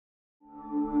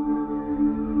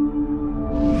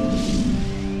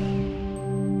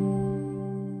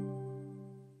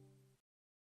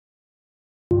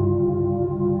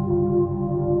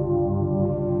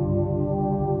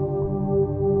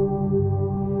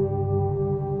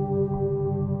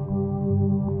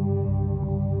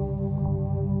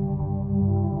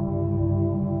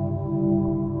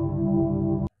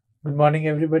morning,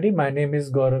 everybody. My name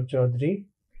is Gaurav Chaudhary.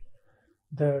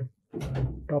 The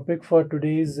topic for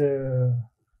today's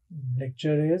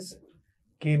lecture is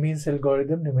K-means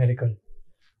algorithm numerical,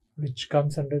 which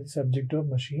comes under the subject of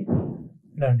machine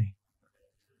learning.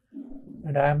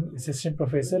 And I am assistant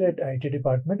professor at IT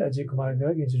department, AKGEC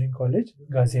Engineering College,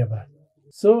 Ghaziabad.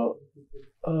 So,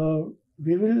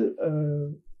 we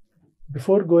will,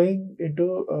 before going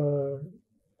into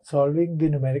solving the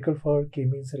numerical for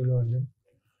K-means algorithm,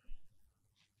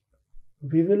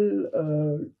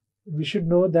 we should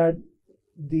know that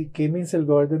the K-means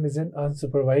algorithm is an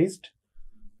unsupervised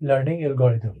learning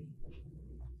algorithm.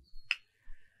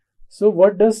 So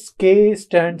what does K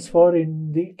stands for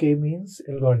in the K-means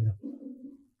algorithm?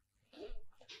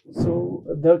 So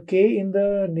the K in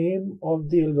the name of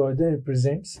the algorithm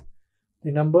represents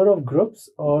the number of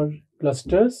groups or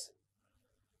clusters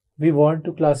we want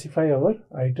to classify our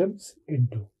items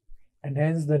into, and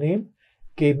hence the name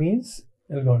K-means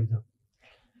algorithm.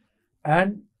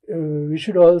 And we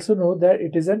should also know that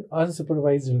it is an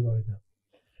unsupervised algorithm.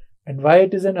 And why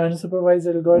it is an unsupervised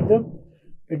algorithm?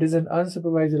 It is an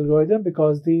unsupervised algorithm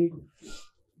because the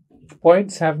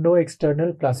points have no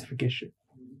external classification.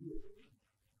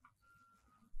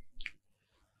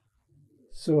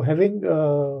 So having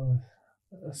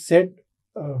said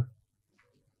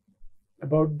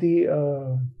about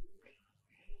the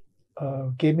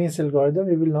K-means algorithm,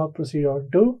 we will now proceed on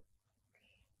to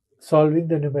solving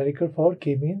the numerical for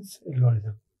K-means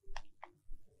algorithm.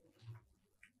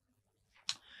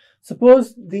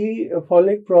 Suppose the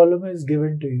following problem is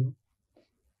given to you.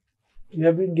 You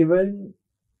have been given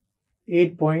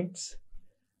 8 points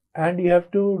and you have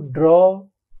to draw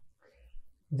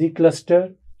the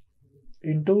cluster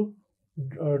into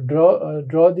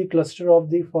draw the cluster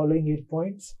of the following 8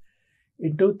 points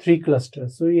into 3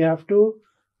 clusters. So you have to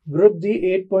group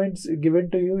the 8 points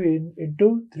given to you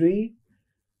into 3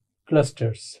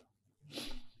 clusters.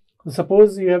 So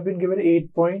suppose you have been given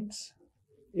 8 points,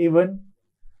 A1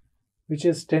 which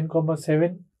is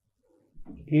 10,7,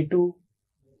 A2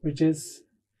 which is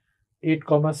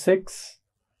 8,6,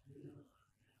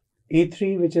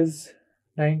 A3 which is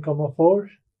 9,4,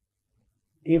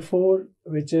 A4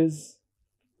 which is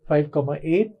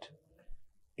 5,8,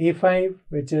 A5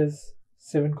 which is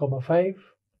 7,5,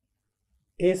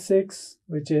 A6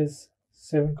 which is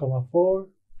 7,4,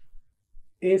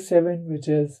 A7 which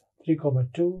is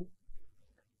 3,2,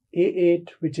 A8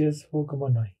 which is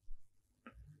 4,9.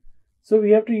 So we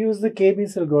have to use the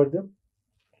K-means algorithm,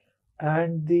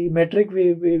 and the metric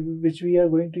which we are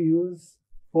going to use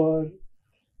for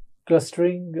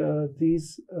clustering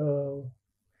these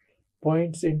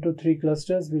points into 3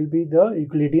 clusters will be the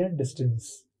Euclidean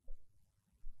distance.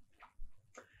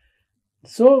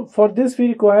 So for this we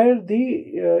require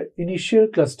the initial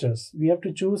clusters. We have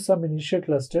to choose some initial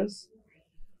clusters,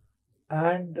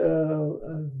 and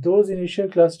those initial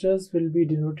clusters will be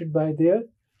denoted by their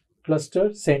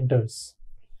cluster centers.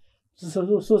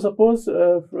 So suppose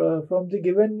from the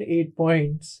given 8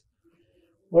 points,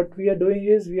 what we are doing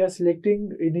is we are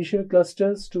selecting initial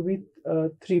clusters to be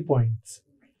 3 points.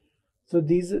 So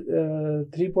these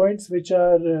 3 points which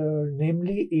are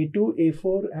namely A2,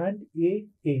 A4 and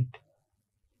A8.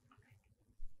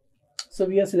 So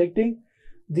we are selecting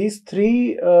these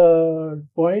 3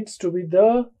 points to be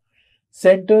the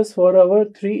centers for our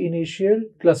 3 initial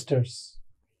clusters.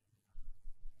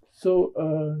 So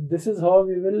this is how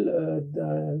we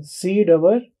will seed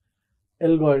our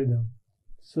algorithm.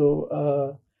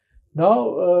 So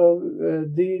now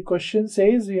the question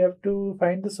says we have to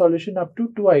find the solution up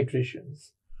to 2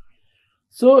 iterations.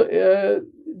 So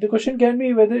the question can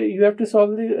be whether you have to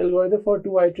solve the algorithm for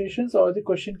 2 iterations, or the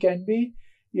question can be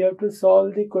you have to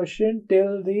solve the question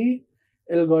till the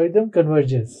algorithm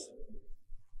converges.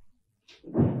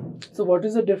 So what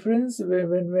is the difference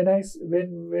when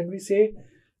we say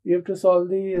you have to solve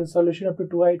the solution up to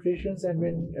 2 iterations, and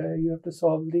when you have to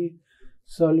solve the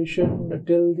solution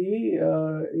till the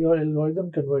your algorithm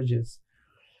converges?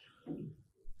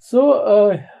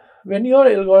 So when your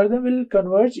algorithm will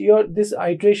converge, this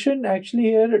iteration actually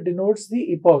here denotes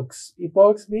the epochs.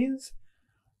 Epochs means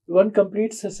one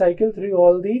completes a cycle through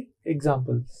all the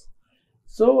examples.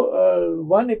 So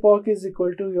one epoch is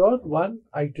equal to your one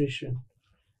iteration,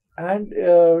 and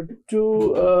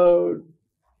to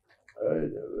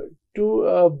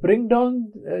bring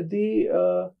down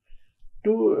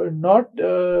to not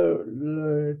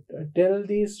tell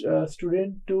the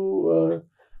student to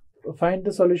find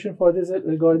the solution for this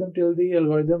algorithm till the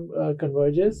algorithm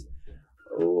converges,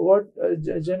 what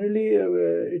generally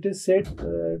it is said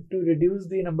to reduce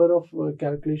the number of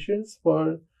calculations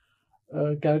for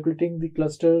calculating the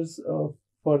clusters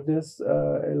for this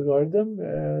algorithm.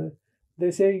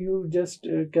 They say you just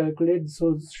calculate,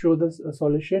 so show the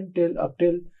solution up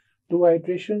till 2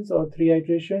 iterations or 3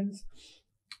 iterations.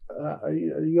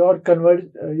 Your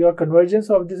convergence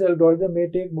of this algorithm may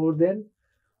take more than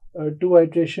 2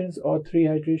 iterations or 3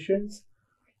 iterations.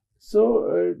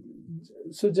 So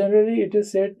generally it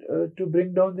is said to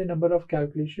bring down the number of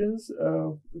calculations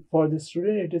for the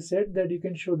student. It is said that you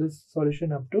can show this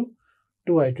solution up to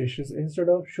 2 iterations instead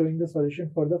of showing the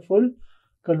solution for the full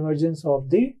convergence of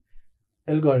the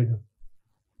algorithm.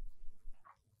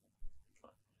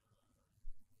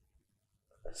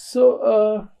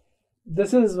 So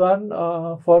this is one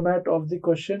format of the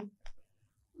question.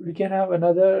 We can have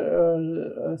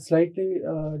another slight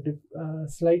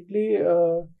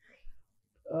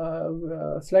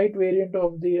variant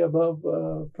of the above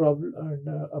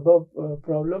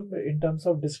problem in terms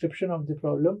of description of the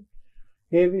problem.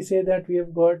 Here we say that we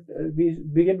have got, we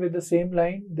begin with the same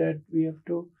line, that we have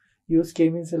to use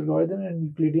K-means algorithm and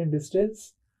Euclidean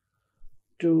distance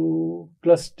to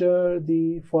cluster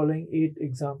the following 8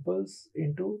 examples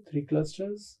into 3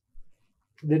 clusters.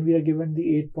 Then we are given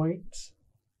the 8 points.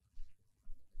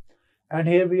 And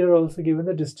here we are also given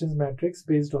the distance matrix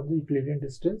based on the Euclidean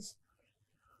distance.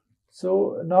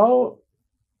 So now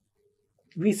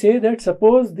we say that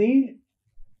suppose the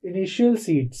initial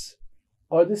seeds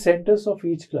or the centers of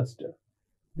each cluster,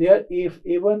 they are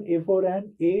A1, A4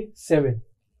 and A7.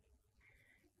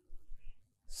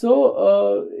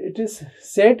 So it is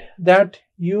said that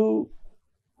you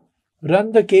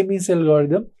run the K-means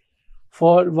algorithm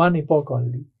for one epoch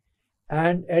only.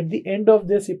 And at the end of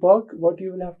this epoch, what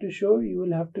you will have to show? You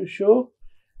will have to show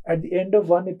at the end of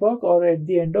one epoch or at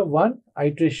the end of one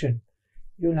iteration,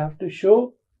 you will have to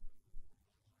show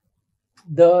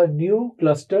the new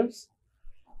clusters.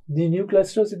 The new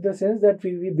clusters in the sense that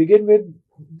we begin with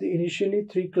the initially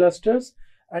 3 clusters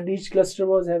and each cluster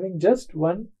was having just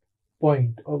 1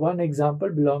 point or 1 example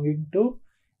belonging to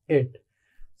it.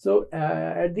 So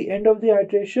at the end of the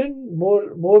iteration,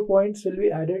 more points will be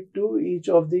added to each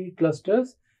of the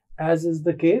clusters, as is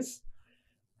the case.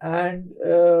 And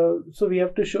so we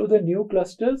have to show the new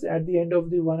clusters at the end of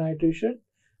the one iteration,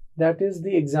 that is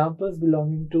the examples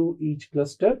belonging to each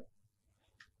cluster.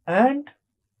 And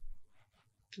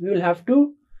we will have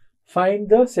to find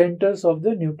the centers of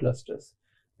the new clusters,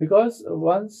 because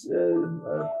once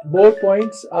more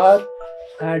points are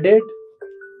added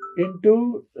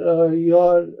into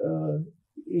your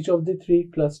each of the 3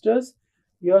 clusters,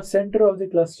 your center of the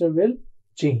cluster will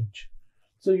change.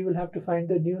 So you will have to find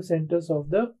the new centers of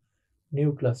the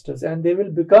new clusters, and they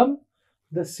will become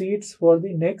the seeds for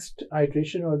the next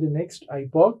iteration or the next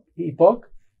epoch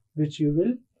which you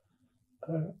will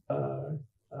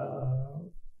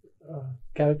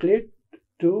calculate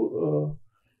to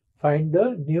find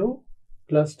the new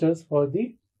clusters for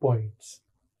the points.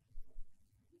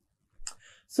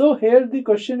 So here the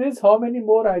question is, how many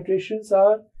more iterations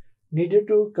are needed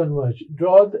to converge?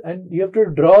 And you have to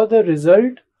draw the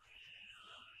result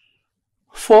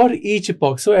for each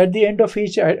epoch. So at the end of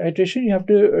each iteration, you have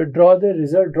to draw the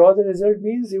result. Draw the result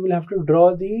means you will have to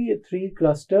draw the 3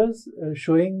 clusters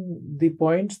showing the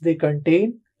points they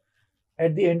contain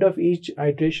at the end of each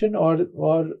iteration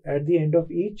or at the end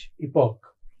of each epoch.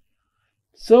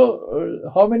 So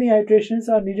how many iterations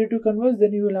are needed to converge?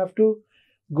 Then you will have to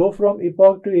go from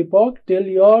epoch to epoch till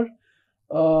your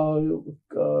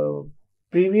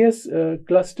previous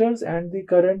clusters and the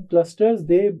current clusters,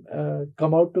 they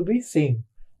come out to be same.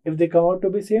 If they come out to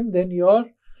be same, then your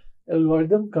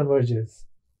algorithm converges.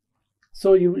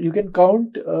 So you can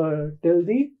count till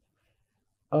the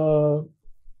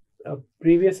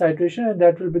previous iteration, and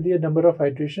that will be the number of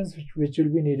iterations which will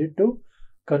be needed to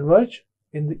converge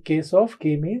in the case of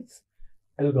K-means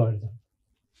algorithm.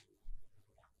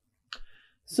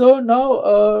 So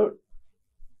now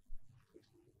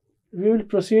we will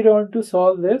proceed on to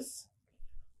solve this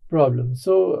problem.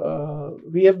 So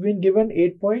we have been given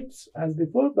 8 points as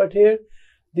before, but here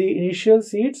the initial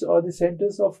seeds or the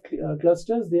centers of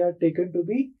clusters, they are taken to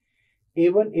be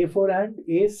A1, A4 and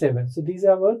A7. So these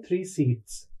are our 3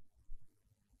 seeds.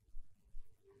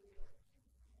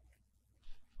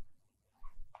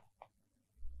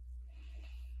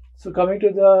 So coming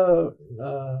to the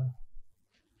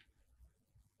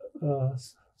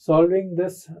solving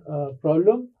this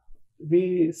problem,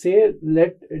 we say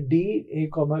let D, A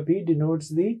comma B denotes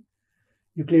the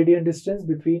Euclidean distance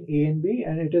between A and B,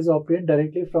 and it is obtained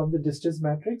directly from the distance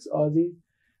matrix or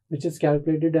which is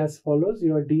calculated as follows.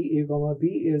 Your D, A comma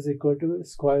B is equal to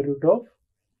square root of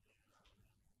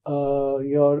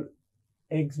your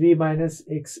xb minus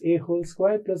xa whole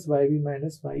square plus yb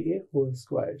minus ya whole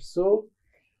square. So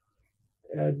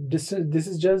distance. This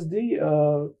is just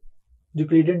the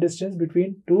Euclidean distance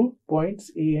between 2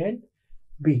 points A and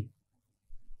B.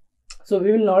 So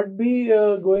we will not be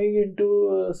going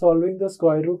into solving the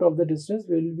square root of the distance.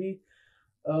 We will be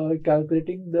we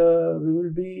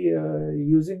will be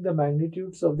using the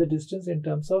magnitudes of the distance in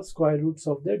terms of square roots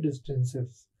of the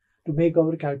distances to make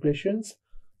our calculations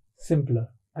simpler.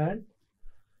 And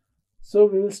so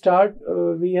we will start.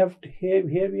 We have here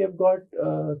we have got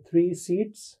 3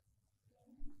 seeds.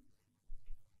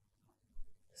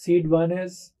 Seed 1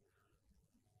 is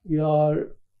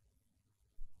your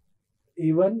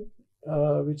A1,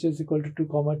 which is equal to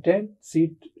 2, 10.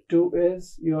 Seed 2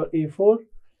 is your A4,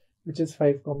 which is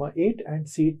 5, 8, and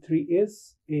seed 3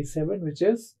 is A7, which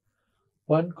is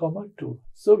 1, 2.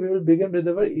 So we will begin with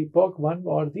our epoch 1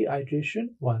 or the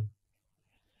iteration 1.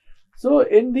 So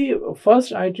in the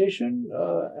first iteration,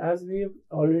 as we have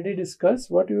already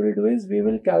discussed, what we will do is we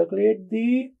will calculate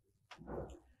the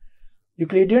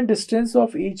Euclidean distance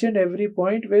of each and every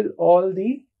point with all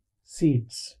the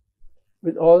seeds,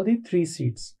 with all the 3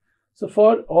 seeds. So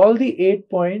for all the 8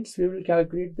 points, we will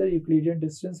calculate the Euclidean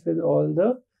distance with all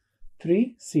the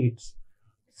 3 seeds.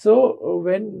 So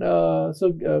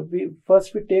we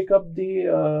take up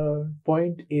the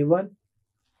point A1,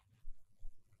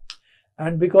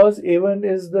 and because A1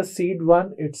 is the seed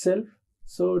 1 itself,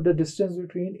 so the distance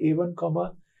between A1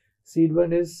 comma seed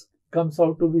 1 comes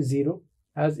out to be 0,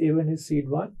 as A1 is seed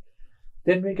 1.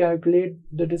 Then we calculate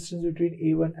the distance between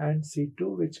A1 and seed 2,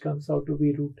 which comes out to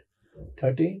be root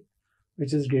 13,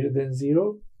 which is greater than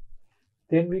 0.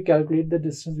 Then we calculate the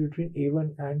distance between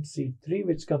A1 and seed 3,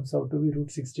 which comes out to be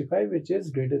root 65, which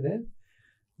is greater than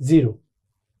 0.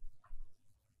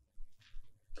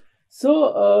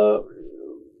 So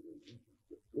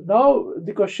now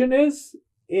the question is,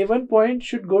 A1 point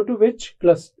should go to which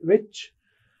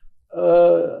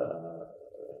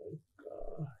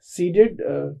seeded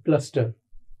cluster.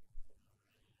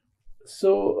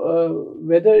 So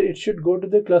whether it should go to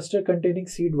the cluster containing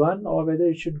seed 1, or whether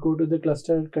it should go to the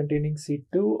cluster containing seed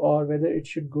 2, or whether it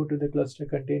should go to the cluster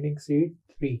containing seed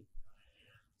 3.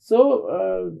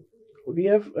 So we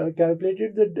have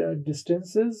calculated the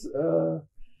distances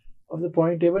of the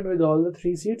point A1 with all the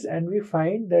 3 seeds, and we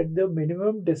find that the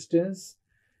minimum distance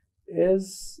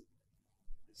is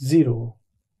 0,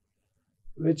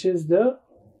 which is the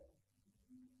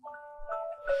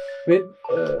with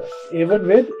A1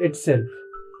 with itself.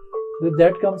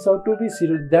 That comes out to be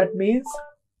 0. That means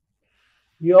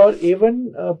your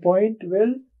A1 point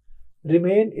will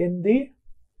remain in the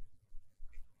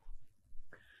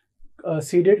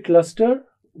seeded cluster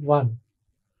 1.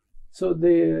 So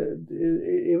the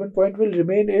A1 point will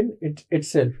remain in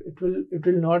itself. It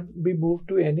will not be moved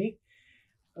to any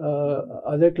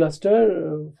other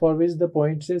cluster for which the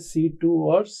point says seed 2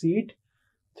 or seed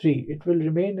 3. It will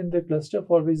remain in the cluster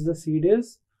for which the seed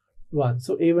is 1.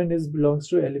 So A1 belongs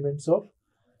to elements of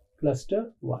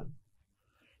cluster 1.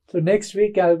 So next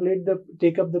we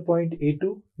take up the point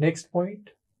A2, next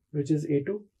point, which is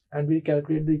A2, and we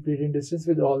calculate the Euclidean distance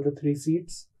with all the 3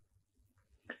 seeds.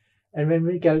 And when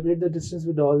we calculate the distance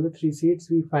with all the 3 seeds,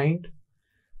 we find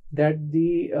that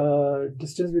the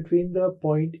distance between the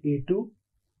point A2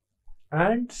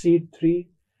 and seed 3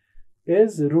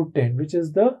 is root 10, which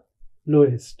is the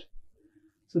lowest.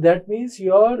 So that means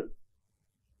your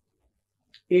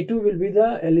A2 will be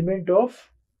the element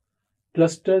of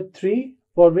cluster 3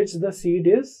 for which the seed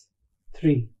is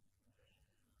 3.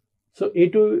 So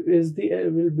A2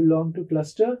 will belong to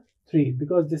cluster 3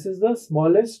 because this is the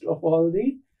smallest of all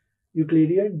the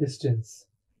Euclidean distance.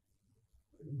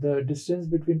 The distance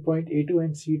between point A2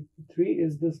 and seed 3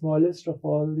 is the smallest of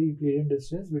all the Euclidean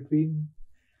distance between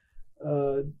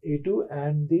A2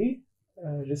 and the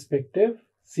respective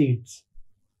seeds.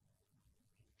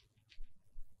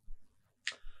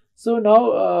 So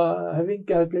now having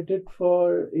calculated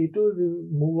for A2, we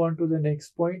move on to the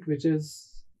next point, which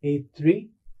is A3.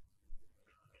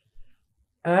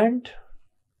 And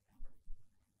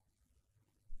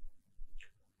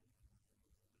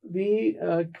we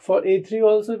for A3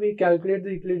 also we calculate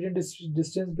the Euclidean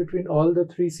distance between all the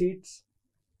 3 seeds.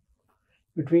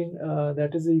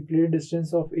 That is the Euclidean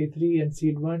distance of A3 and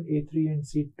seed 1, A3 and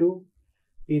seed 2,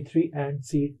 A3 and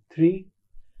seed 3,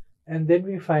 and then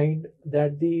we find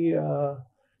that the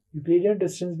Euclidean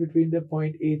distance between the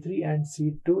point A3 and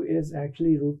seed 2 is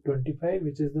actually root 25,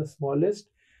 which is the smallest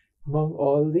among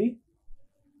all the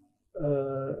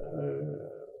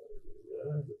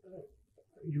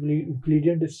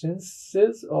Euclidean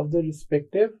distances of the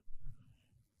respective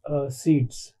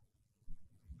seeds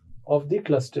of the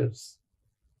clusters.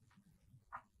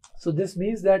 So this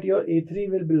means that your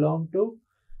A3 will belong to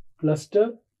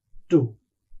cluster 2.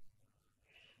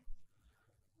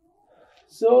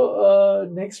 So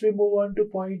next we move on to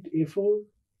point A4,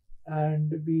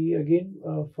 and we again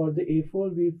for the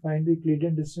A4 we find the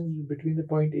Euclidean distance between the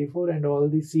point A4 and all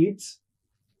the seeds,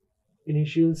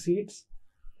 initial seeds,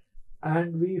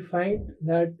 and we find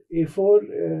that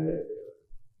A4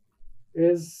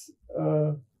 is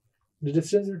the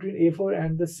distance between A4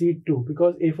 and the seed 2,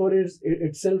 because A4 is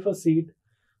itself a seed,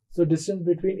 so distance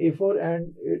between A4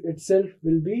 and itself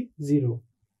will be 0.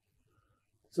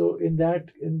 So in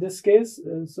this case,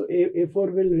 so A4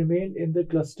 will remain in the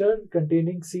cluster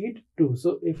containing seed 2.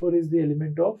 So A4 is the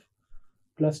element of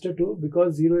cluster 2,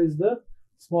 because 0 is the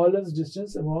smallest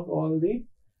distance among all the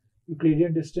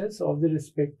Euclidean distance of the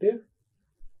respective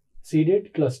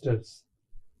seeded clusters.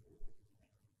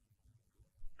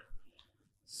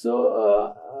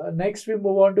 So next we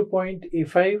move on to point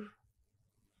A5,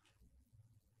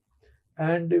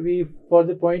 and for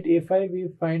the point A5 we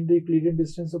find the Euclidean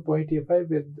distance of point A5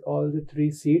 with all the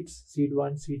 3 seeds, seed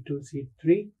 1, seed 2, seed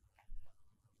 3,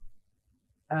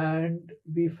 and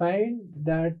we find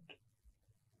that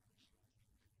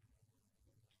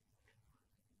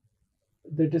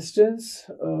the distance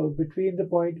between the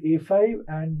point A5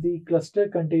 and the cluster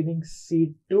containing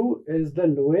seed 2 is the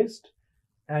lowest,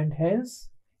 and hence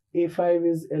A5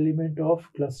 is element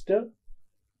of cluster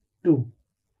 2.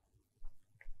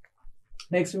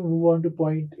 Next we move on to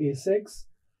point A6,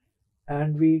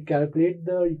 and we calculate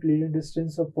the Euclidean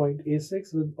distance of point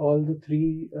A6 with all the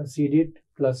 3 seeded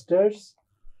clusters,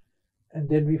 and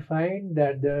then we find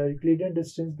that the Euclidean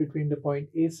distance between the point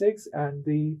A6 and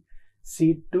the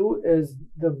seed 2 is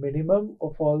the minimum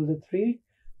of all the 3,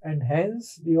 and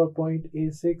hence your point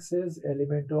A6 is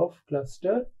element of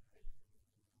cluster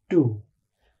 2.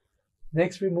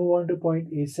 Next we move on to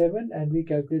point A7, and we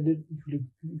calculated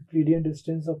Euclidean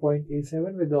distance of point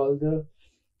A7 with all the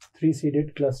 3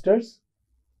 seeded clusters,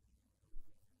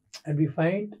 and we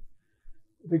find,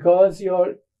 because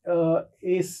your A7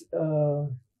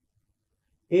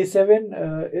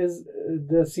 is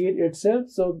the seed itself,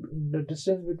 so the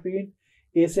distance between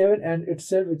A7 and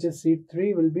itself, which is seed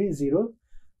 3, will be 0.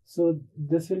 So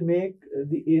this will make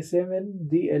the A7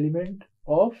 the element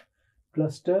of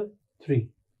cluster 3.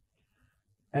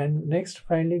 And next,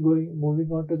 finally moving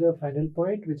on to the final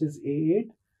point, which is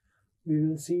A8, we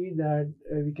will see that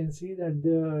we can see that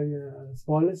the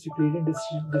smallest Euclidean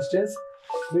distance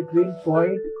between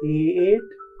point A8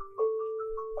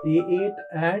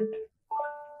 and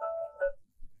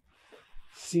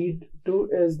seed 2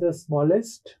 is the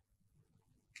smallest,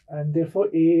 and therefore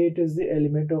A8 is the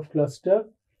element of cluster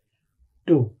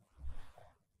 2.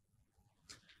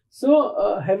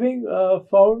 So having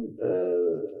found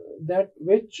that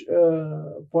which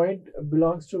point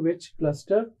belongs to which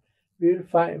cluster, we will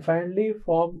finally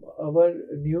form our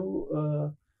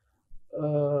new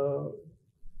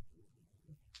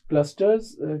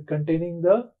clusters containing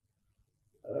the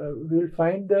we will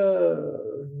find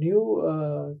the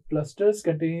new clusters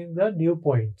containing the new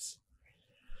points.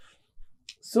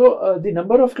 So the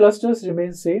number of clusters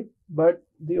remains same, but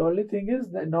the only thing is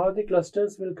that now the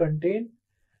clusters will contain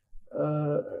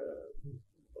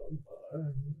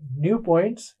new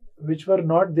points which were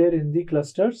not there in the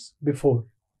clusters before.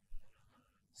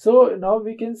 So now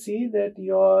we can see that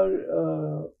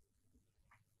your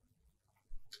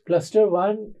cluster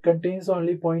 1 contains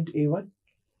only point A1,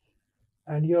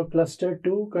 and your cluster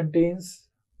 2 contains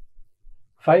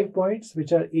 5 points,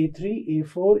 which are A3,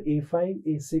 A4, A5,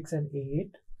 A6 and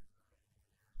A8.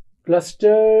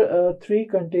 Cluster 3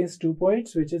 contains 2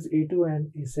 points, which is A2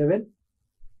 and A7.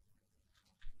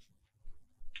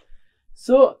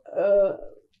 So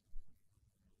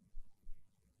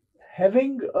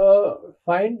having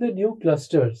find the new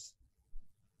clusters,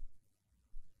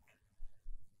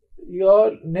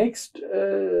 your next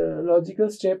logical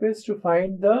step is to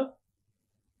find the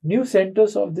new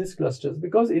centers of these clusters,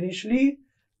 because initially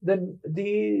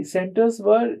the centers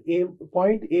were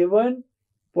point A1,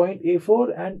 point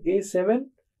A4 and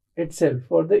A7 itself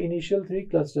for the initial 3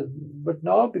 clusters. But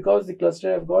now, because the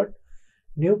cluster have got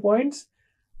new points,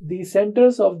 the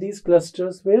centers of these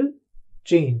clusters will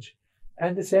change,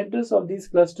 and the centers of these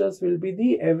clusters will be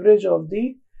the average of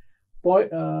the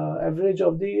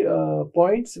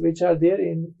points which are there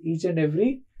in each and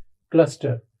every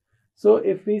cluster. So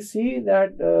if we see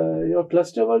that your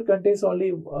cluster 1 contains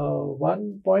only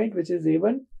 1 point, which is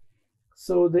A1,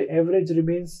 so the average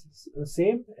remains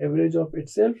same, average of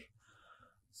itself.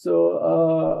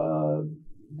 So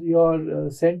your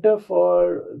center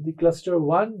for the cluster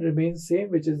 1 remains same,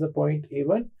 which is the point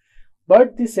A1,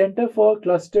 but the center for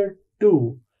cluster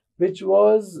 2, which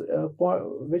was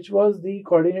the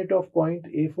coordinate of point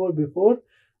A4 before,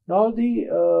 now the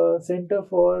center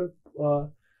for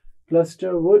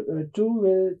cluster 2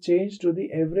 will change to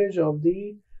the average of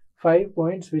the 5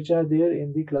 points which are there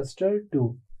in the cluster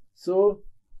 2. So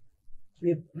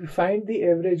we find the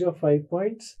average of 5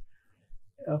 points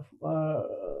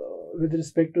with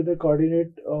respect to the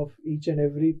coordinate of each and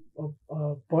every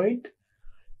point.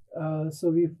 So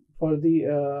we, for the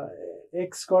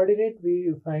x coordinate,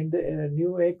 we find the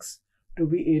new x to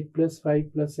be 8 plus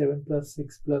 5 plus 7 plus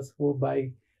 6 plus 4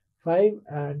 by 5,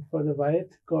 and for the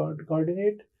y-th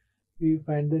coordinate, we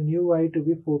find the new y to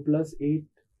be 4 plus 8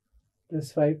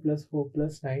 plus 5 plus 4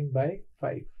 plus 9 by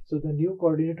 5. So the new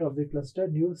coordinate of the cluster,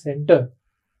 new center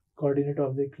coordinate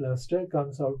of the cluster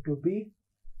comes out to be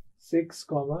 6,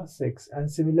 6. And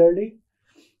similarly,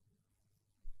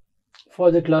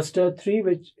 for the cluster 3,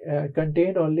 which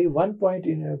contained only 1 point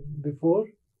in before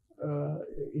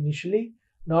initially,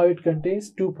 now it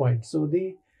contains 2 points. So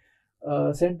the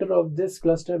center of this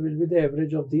cluster will be the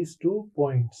average of these 2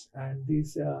 points, and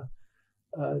these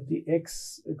the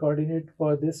x coordinate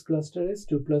for this cluster is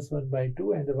 2 plus 1 by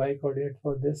 2, and the y coordinate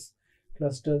for this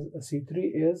cluster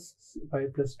C3 is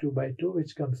 5 plus 2 by 2,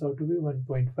 which comes out to be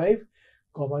 1.5,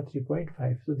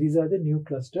 3.5. So these are the new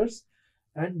clusters,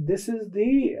 and this is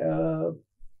the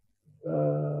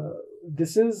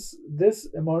this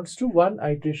amounts to one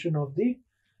iteration of the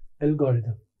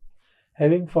algorithm.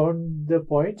 Having found the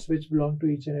points which belong to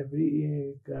each and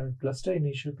every cluster,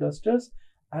 initial clusters,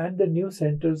 and the new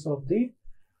centers of the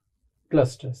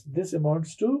clusters, this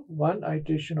amounts to one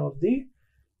iteration of the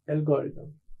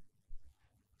algorithm.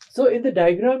 So in the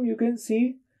diagram, you can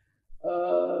see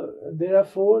there are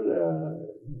 4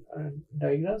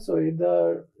 diagrams. So in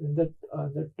the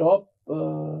top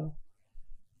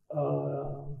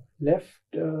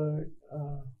left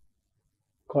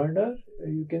corner,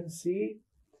 you can see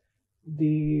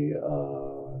the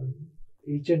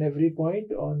each and every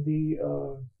point on the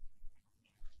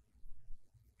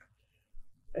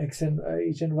x and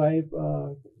each and y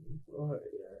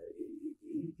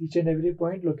each and every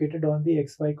point located on the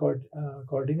xy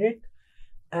coordinate,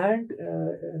 and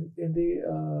in the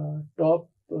top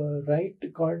right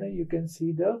corner you can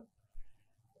see the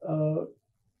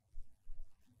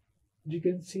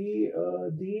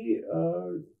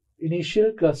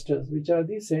initial clusters, which are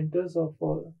the centers of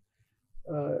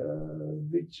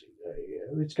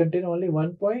which contain only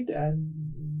 1 point, and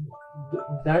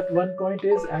that 1 point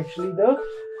is actually the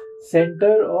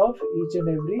center of each and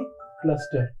every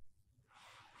cluster.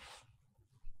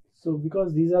 So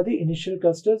because these are the initial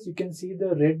clusters, you can see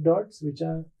the red dots, which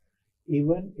are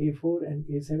A1, A4 and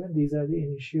A7. These are the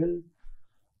initial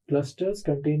clusters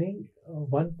containing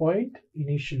 1 point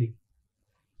initially.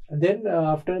 And then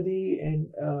after the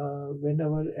end,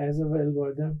 as our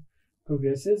algorithm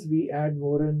progresses, we add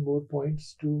more and more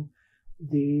points to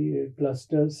the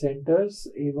cluster centers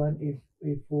A1,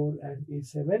 A4 and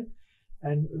A7,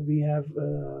 and we have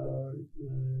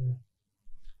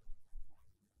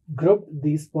grouped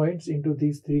these points into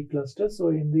these 3 clusters. So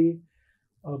in the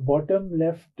bottom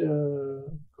left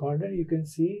corner, you can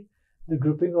see the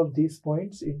grouping of these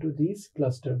points into these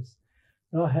clusters.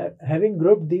 Now, having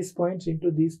grouped these points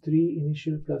into these 3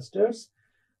 initial clusters,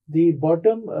 the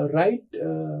bottom right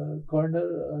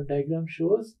corner diagram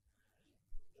shows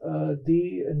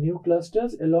the new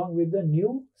clusters along with the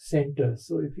new centers.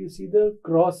 So if you see the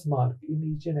cross mark in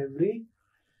each and every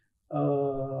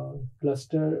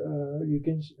cluster, you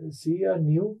can see a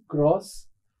new cross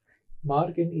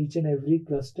mark in each and every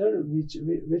cluster, which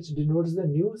denotes the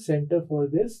new center for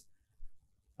this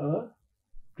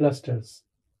clusters.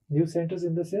 New centers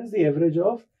in the sense the average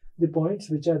of the points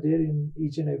which are there in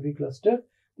each and every cluster.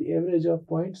 The average of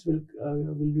points will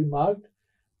be marked.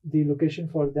 The location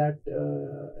for that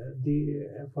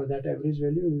for that average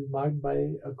value will be marked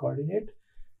by a coordinate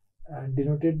and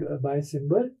denoted by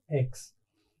symbol x.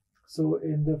 So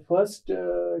in the first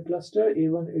cluster,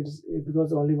 A1 is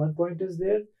because only 1 point is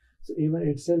there, so A1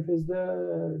 itself is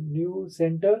the new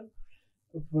center.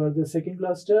 For the second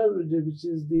cluster, which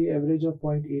is the average of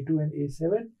point A2 and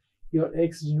A7, your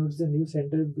x denotes the new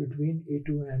center between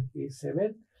A2 and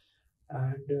A7.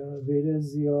 And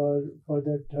whereas for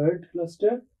the third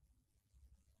cluster,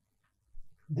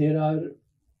 there are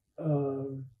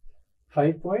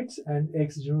 5 points, and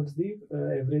x denotes the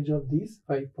average of these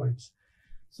 5 points.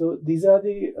 So this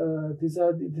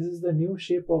is the new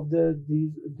shape of the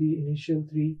initial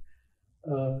 3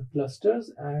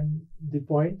 clusters, and the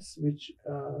points which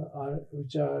are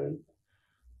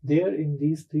there in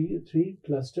these three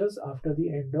clusters after the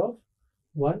end of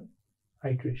one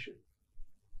iteration.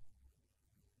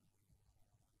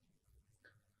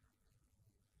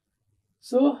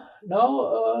 So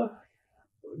now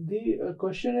the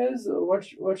question is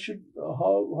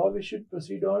how we should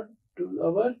proceed on to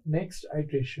our next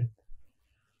iteration.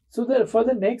 So for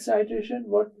the next iteration,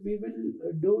 what we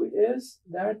will do is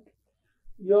that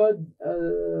your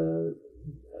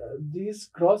these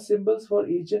cross symbols for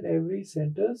each and every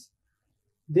centers,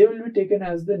 they will be taken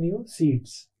as the new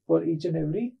seeds for each and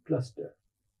every cluster.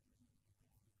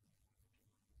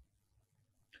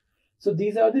 So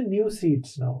these are the new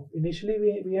seeds now. Initially,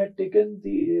 we had taken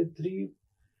the three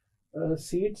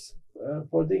seeds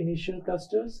for the initial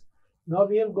clusters. Now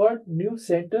we have got new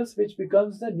centers, which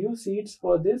becomes the new seeds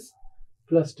for this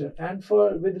cluster. And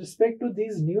with respect to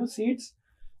these new seeds,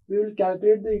 we will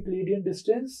calculate the Euclidean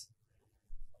distance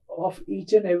of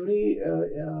each and every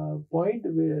point.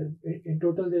 In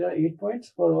total, there are 8 points.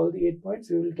 For all the 8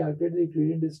 points, we will calculate the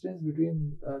Euclidean distance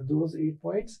between those 8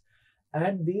 points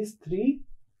and these 3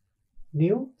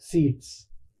 new seeds.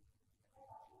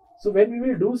 So when we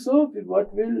will do so,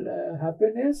 what will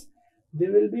happen is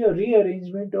there will be a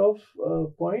rearrangement of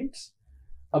points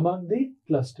among the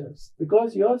clusters,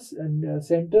 because your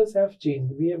centers have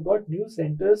changed. We have got new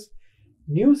centers,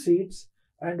 new seeds,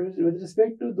 and with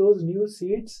respect to those new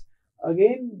seeds,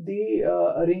 again the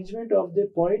arrangement of the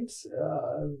points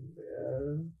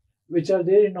which are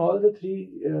there in all the 3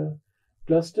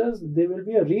 clusters, there will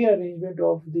be a rearrangement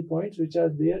of the points which are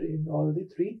there in all the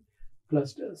 3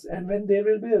 clusters. And when there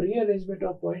will be a rearrangement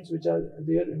of points which are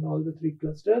there in all the 3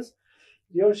 clusters,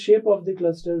 your shape of the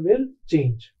cluster will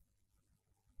change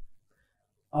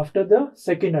after the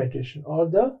second iteration or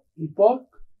the epoch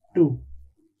 2.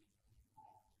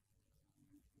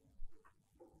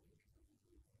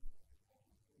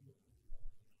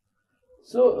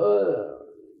 So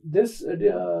this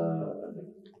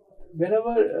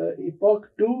whenever epoch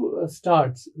 2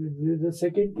 starts with the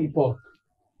second epoch,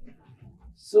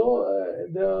 so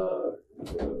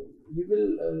we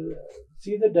will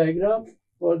see the diagram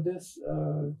for this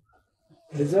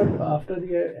result after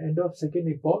the end of second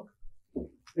epoch.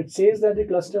 It says that the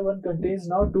cluster 1 contains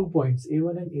now 2 points,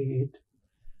 A1 and A8.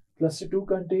 Cluster 2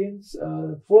 contains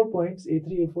 4 points,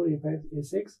 A3, A4, A5,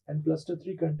 A6, and cluster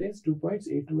 3 contains 2 points,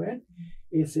 A2 and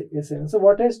A7. So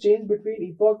what has changed between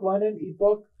epoch 1 and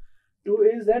epoch 2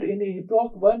 is that in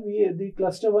epoch 1, the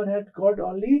cluster 1 had got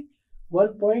only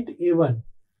 1 point A1.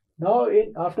 Now,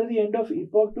 after the end of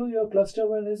epoch 2, your cluster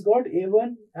 1 has got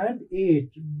A1 and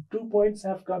A8. 2 points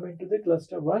have come into the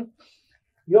cluster 1.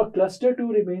 Your cluster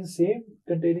 2 remains same,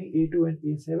 containing A2 and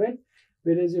A7,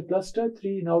 whereas your cluster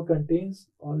 3 now contains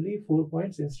only 4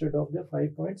 points instead of the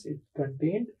 5 points it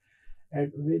contained,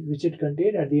 which it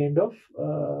contained at the end of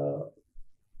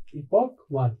epoch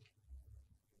 1.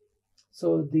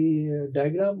 So the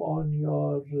diagram on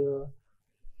your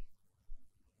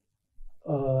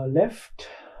left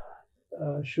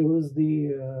shows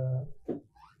the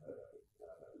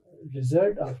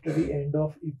result after the end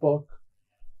of epoch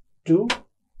 2,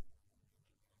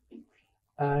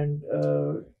 and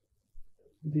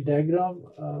the diagram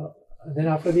then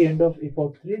after the end of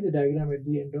epoch 3, the diagram at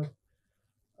the end of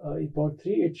epoch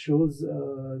 3, it shows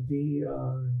the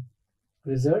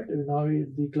result. Now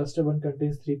the cluster 1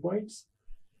 contains 3 points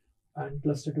and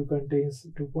cluster 2 contains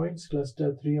 2 points,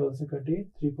 cluster 3 also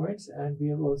contains 3 points, and we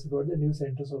have also got the new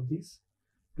centers of these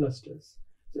clusters.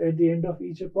 So at the end of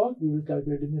each epoch, we will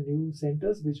calculate in the new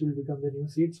centers, which will become the new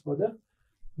seeds for the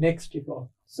next epoch.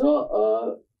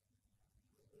 So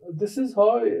this is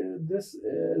how this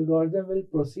algorithm will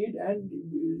proceed, and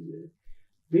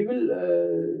we will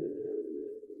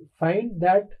find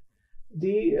that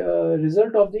the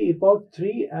result of the epoch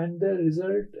 3 and the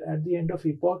result at the end of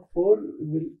epoch 4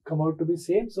 will come out to be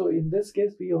same. So in this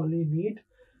case, we only need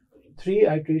 3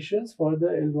 iterations for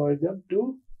the algorithm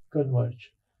to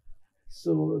converge.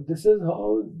 So this is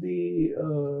how the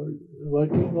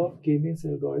working of K-means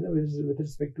algorithm with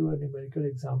respect to a numerical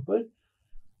example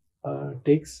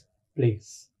takes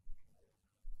place.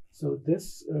 So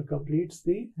this completes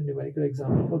the numerical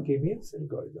example for K-means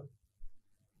algorithm.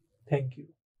 Thank you.